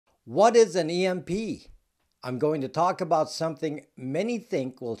What is an EMP? I'm going to talk about something many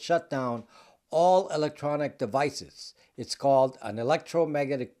think will shut down all electronic devices. It's called an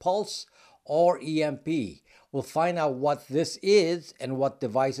electromagnetic pulse or EMP. We'll find out what this is and what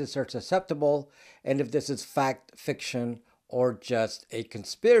devices are susceptible, and if this is fact, fiction, or just a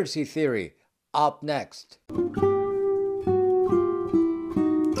conspiracy theory. Up next.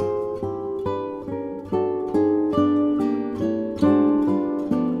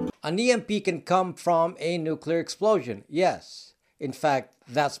 An EMP can come from a nuclear explosion, yes. In fact,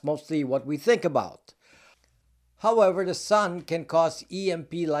 that's mostly what we think about. However, the sun can cause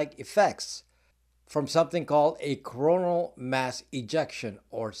EMP-like effects from something called a coronal mass ejection,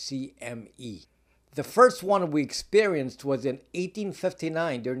 or CME. The first one we experienced was in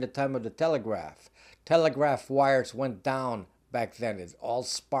 1859 during the time of the telegraph. Telegraph wires went down back then. It all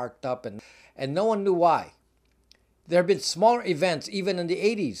sparked up and no one knew why. There have been smaller events even in the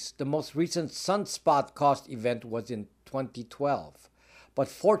 80s. The most recent sunspot caused event was in 2012. But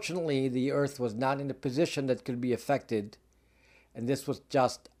fortunately, the Earth was not in a position that could be affected, and this was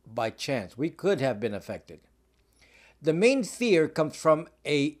just by chance. We could have been affected. The main fear comes from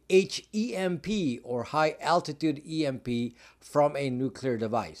a HEMP, or high altitude EMP, from a nuclear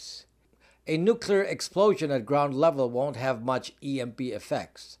device. A nuclear explosion at ground level won't have much EMP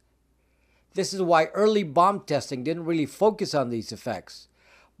effects. This is why early bomb testing didn't really focus on these effects.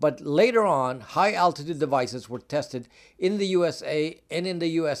 But later on, high-altitude devices were tested in the USA and in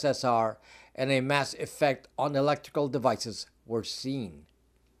the USSR, and a mass effect on electrical devices were seen.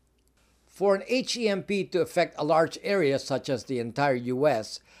 For an HEMP to affect a large area, such as the entire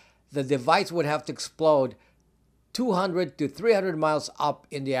US, the device would have to explode 200 to 300 miles up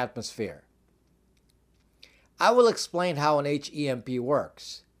in the atmosphere. I will explain how an HEMP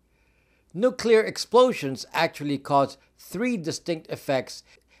works. Nuclear explosions actually cause three distinct effects,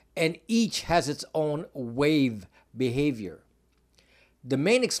 and each has its own wave behavior. The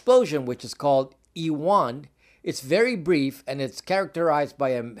main explosion, which is called E1, is very brief and it's characterized by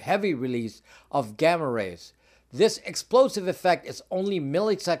a heavy release of gamma rays. This explosive effect is only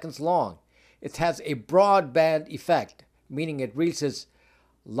milliseconds long. It has a broadband effect, meaning it releases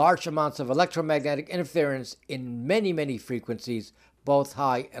large amounts of electromagnetic interference in many frequencies, both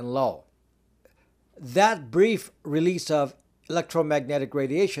high and low. That brief release of electromagnetic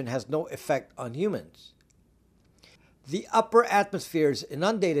radiation has no effect on humans. The upper atmosphere is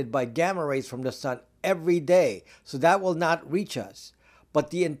inundated by gamma rays from the sun every day, so that will not reach us.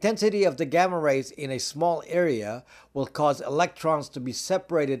 But the intensity of the gamma rays in a small area will cause electrons to be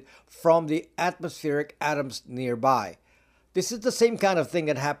separated from the atmospheric atoms nearby. This is the same kind of thing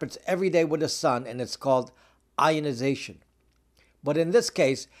that happens every day with the sun, and it's called ionization. But in this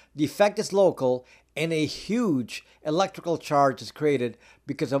case, the effect is local, and a huge electrical charge is created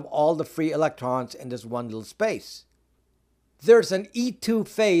because of all the free electrons in this one little space. There's an E2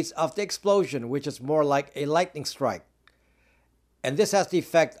 phase of the explosion, which is more like a lightning strike. And this has the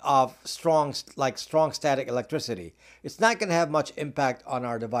effect of strong static electricity. It's not going to have much impact on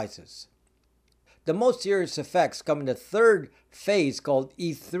our devices. The most serious effects come in the third phase, called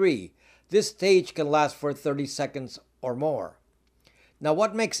E3. This stage can last for 30 seconds or more. Now,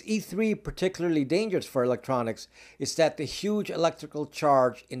 what makes E3 particularly dangerous for electronics is that the huge electrical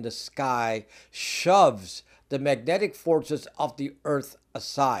charge in the sky shoves the magnetic forces of the Earth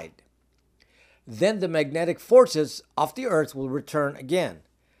aside. Then the magnetic forces of the Earth will return again.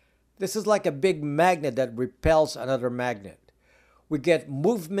 This is like a big magnet that repels another magnet. We get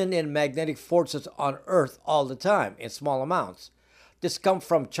movement in magnetic forces on Earth all the time in small amounts. This comes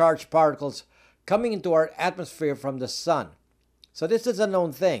from charged particles coming into our atmosphere from the sun. So this is a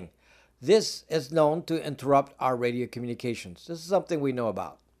known thing. This is known to interrupt our radio communications. This is something we know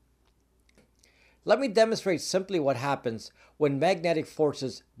about. Let me demonstrate simply what happens when magnetic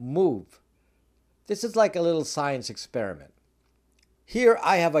forces move. This is like a little science experiment. Here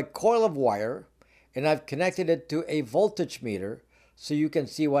I have a coil of wire, and I've connected it to a voltage meter so you can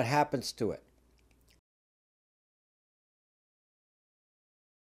see what happens to it.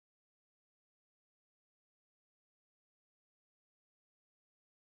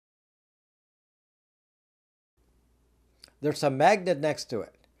 There's a magnet next to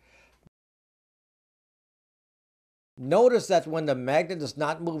it. Notice that when the magnet is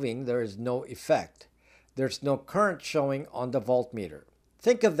not moving, there is no effect. There's no current showing on the voltmeter.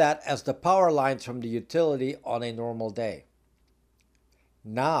 Think of that as the power lines from the utility on a normal day.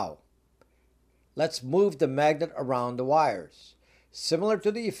 Now, let's move the magnet around the wires, similar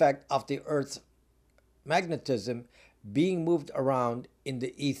to the effect of the Earth's magnetism being moved around in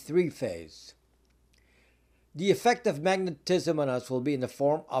the E3 phase. The effect of magnetism on us will be in the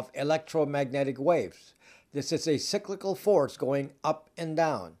form of electromagnetic waves. This is a cyclical force going up and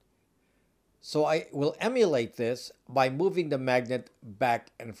down. So I will emulate this by moving the magnet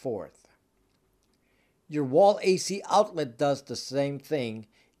back and forth. Your wall AC outlet does the same thing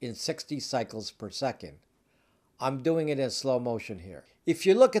in 60 cycles per second. I'm doing it in slow motion here. If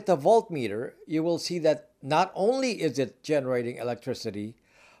you look at the voltmeter, you will see that not only is it generating electricity,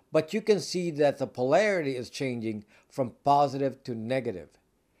 but you can see that the polarity is changing from positive to negative.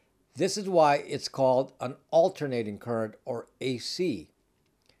 This is why it's called an alternating current, or AC.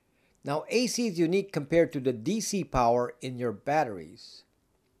 Now, AC is unique compared to the DC power in your batteries.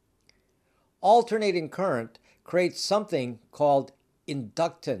 Alternating current creates something called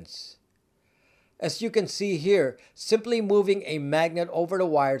inductance. As you can see here, simply moving a magnet over the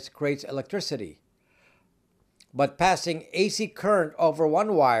wires creates electricity. But passing AC current over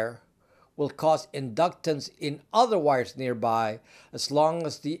one wire will cause inductance in other wires nearby, as long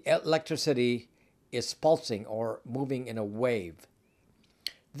as the electricity is pulsing or moving in a wave.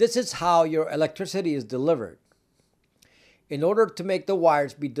 This is how your electricity is delivered. In order to make the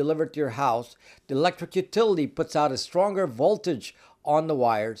wires be delivered to your house, the electric utility puts out a stronger voltage on the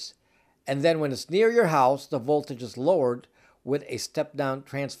wires, and then when it's near your house, the voltage is lowered with a step-down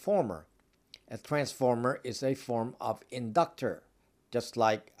transformer. A transformer is a form of inductor, just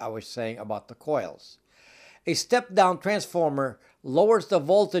like I was saying about the coils. A step-down transformer lowers the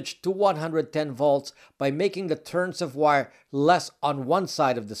voltage to 110 volts by making the turns of wire less on one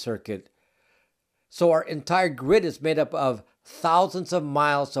side of the circuit. So our entire grid is made up of thousands of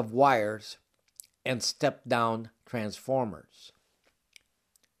miles of wires and step-down transformers.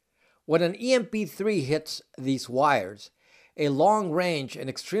 When an EMP3 hits these wires, a long-range and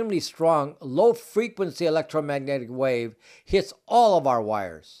extremely strong low-frequency electromagnetic wave hits all of our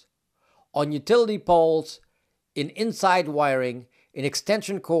wires. On utility poles, in inside wiring, in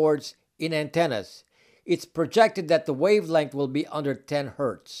extension cords, in antennas, it's projected that the wavelength will be under 10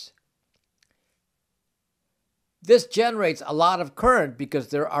 Hertz. This generates a lot of current because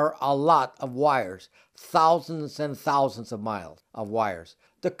there are a lot of wires, thousands and thousands of miles of wires.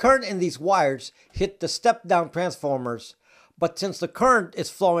 The current in these wires hit the step-down transformers, but since the current is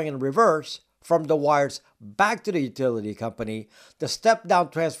flowing in reverse from the wires back to the utility company, the step-down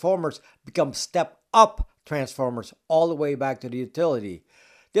transformers become step-up transformers all the way back to the utility.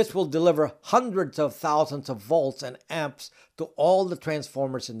 This will deliver hundreds of thousands of volts and amps to all the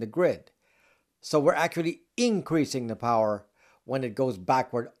transformers in the grid. So we're actually increasing the power when it goes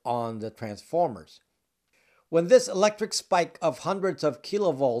backward on the transformers. When this electric spike of hundreds of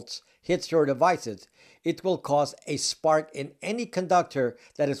kilovolts hits your devices, it will cause a spark in any conductor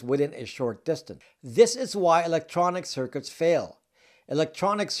that is within a short distance. This is why electronic circuits fail.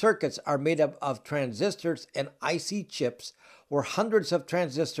 Electronic circuits are made up of transistors and IC chips where hundreds of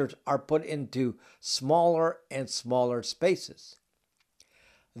transistors are put into smaller and smaller spaces.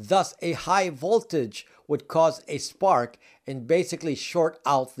 Thus, a high voltage would cause a spark and basically short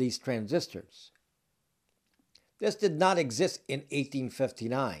out these transistors. This did not exist in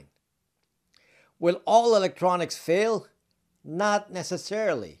 1859. Will all electronics fail? Not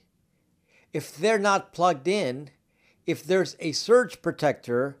necessarily. If they're not plugged in, if there's a surge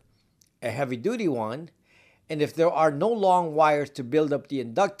protector, a heavy-duty one, and if there are no long wires to build up the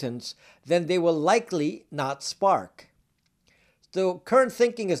inductance, then they will likely not spark. So current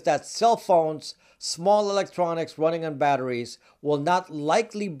thinking is that cell phones, small electronics running on batteries will not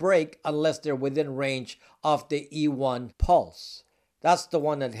likely break unless they're within range of the E1 pulse. That's the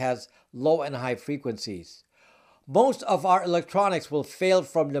one that has low and high frequencies. Most of our electronics will fail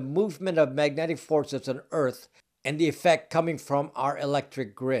from the movement of magnetic forces on Earth and the effect coming from our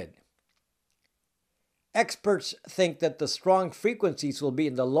electric grid. Experts think that the strong frequencies will be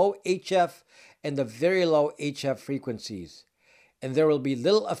in the low HF and the very low HF frequencies, and there will be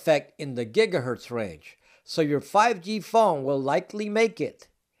little effect in the gigahertz range. So your 5G phone will likely make it,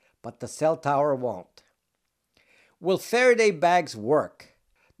 but the cell tower won't. Will Faraday bags work?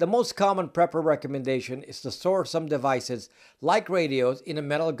 The most common prepper recommendation is to store some devices like radios in a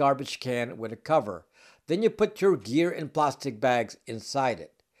metal garbage can with a cover. Then you put your gear in plastic bags inside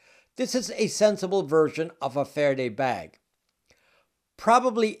it. This is a sensible version of a Faraday bag.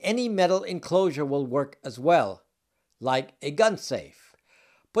 Probably any metal enclosure will work as well, like a gun safe.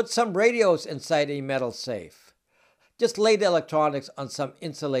 Put some radios inside a metal safe. Just lay the electronics on some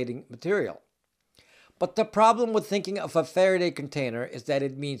insulating material. But the problem with thinking of a Faraday container is that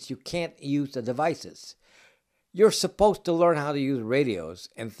it means you can't use the devices. You're supposed to learn how to use radios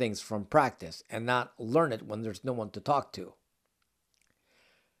and things from practice and not learn it when there's no one to talk to.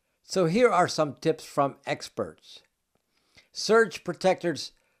 So here are some tips from experts. Surge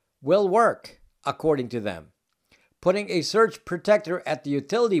protectors will work, according to them. Putting a surge protector at the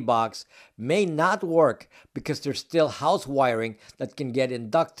utility box may not work because there's still house wiring that can get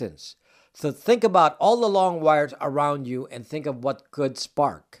inductance. So think about all the long wires around you and think of what could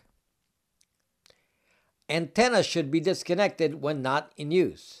spark. Antennas should be disconnected when not in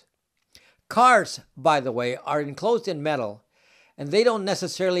use. Cars, by the way, are enclosed in metal and they don't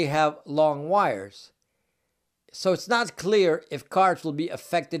necessarily have long wires. So it's not clear if cars will be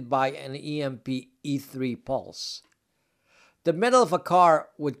affected by an EMP E3 pulse. The metal of a car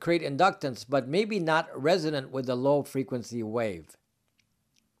would create inductance, but maybe not resonant with the low frequency wave.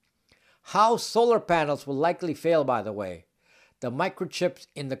 How solar panels will likely fail, by the way. The microchips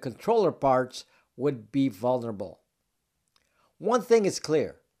in the controller parts would be vulnerable. One thing is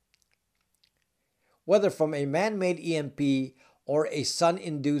clear. Whether from a man-made EMP or a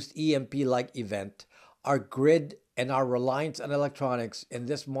sun-induced EMP-like event, our grid and our reliance on electronics in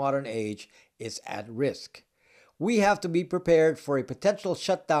this modern age is at risk. We have to be prepared for a potential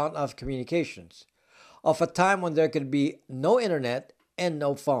shutdown of communications, of a time when there could be no internet and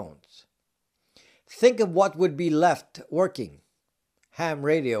no phones. Think of what would be left working. Ham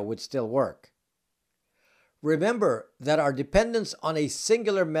radio would still work. Remember that our dependence on a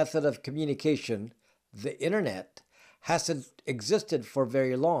singular method of communication, the internet, hasn't existed for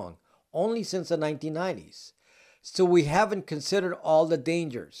very long, only since the 1990s. So we haven't considered all the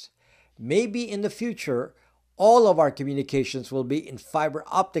dangers. Maybe in the future, all of our communications will be in fiber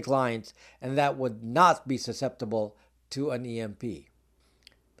optic lines, and that would not be susceptible to an EMP.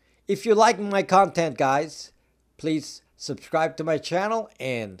 If you like my content, guys, please subscribe to my channel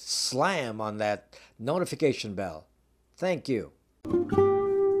and slam on that notification bell. Thank you.